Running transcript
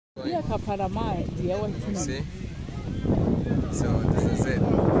See? So this is it.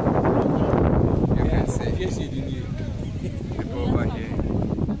 You can see people over here.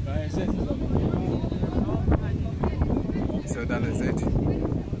 So that is it.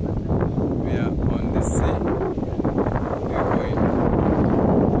 We are on the sea. We are going.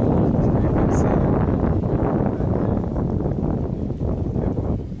 So you can see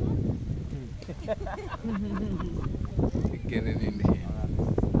people getting in there.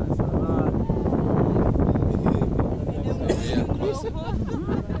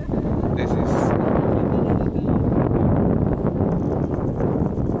 This is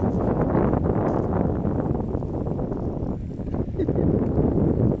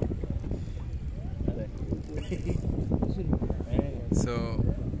so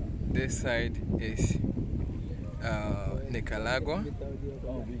this side is Nicaragua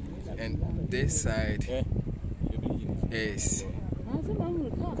and this side is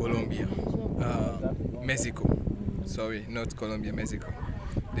Colombia, Mexico. Sorry, not Colombia, Mexico.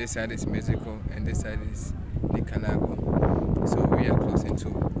 This side is Mexico and this side is Nicaragua. So we are close into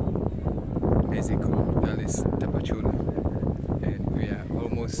Mexico, that is Tapachula. And we are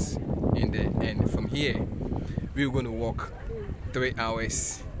almost in the end. From here, we're going to walk 3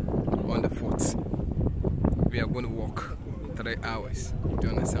 hours on the foot. We are going to walk 3 hours, do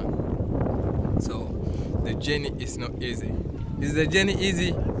you understand? So the journey is not easy. Is the journey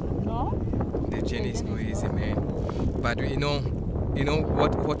easy? No. The journey is not easy, man. But you know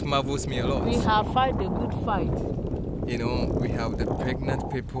what marvels me a lot. We have fight a good fight. You know, we have the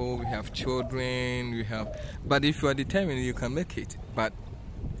pregnant people, we have children, we have. But if you are determined, you can make it. But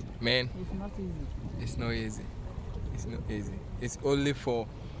man, it's not easy. It's not easy. It's not easy. It's only for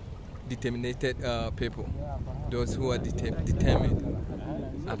determined people, those who are determined.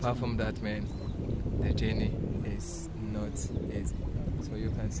 Apart from that, man, the journey is not easy. So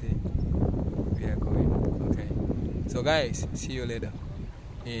you can see we are going. Okay. So guys, see you later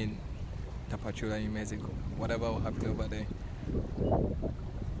in Tapachula in Mexico. Whatever will happen over there,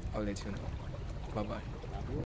 I'll let you know. Bye bye.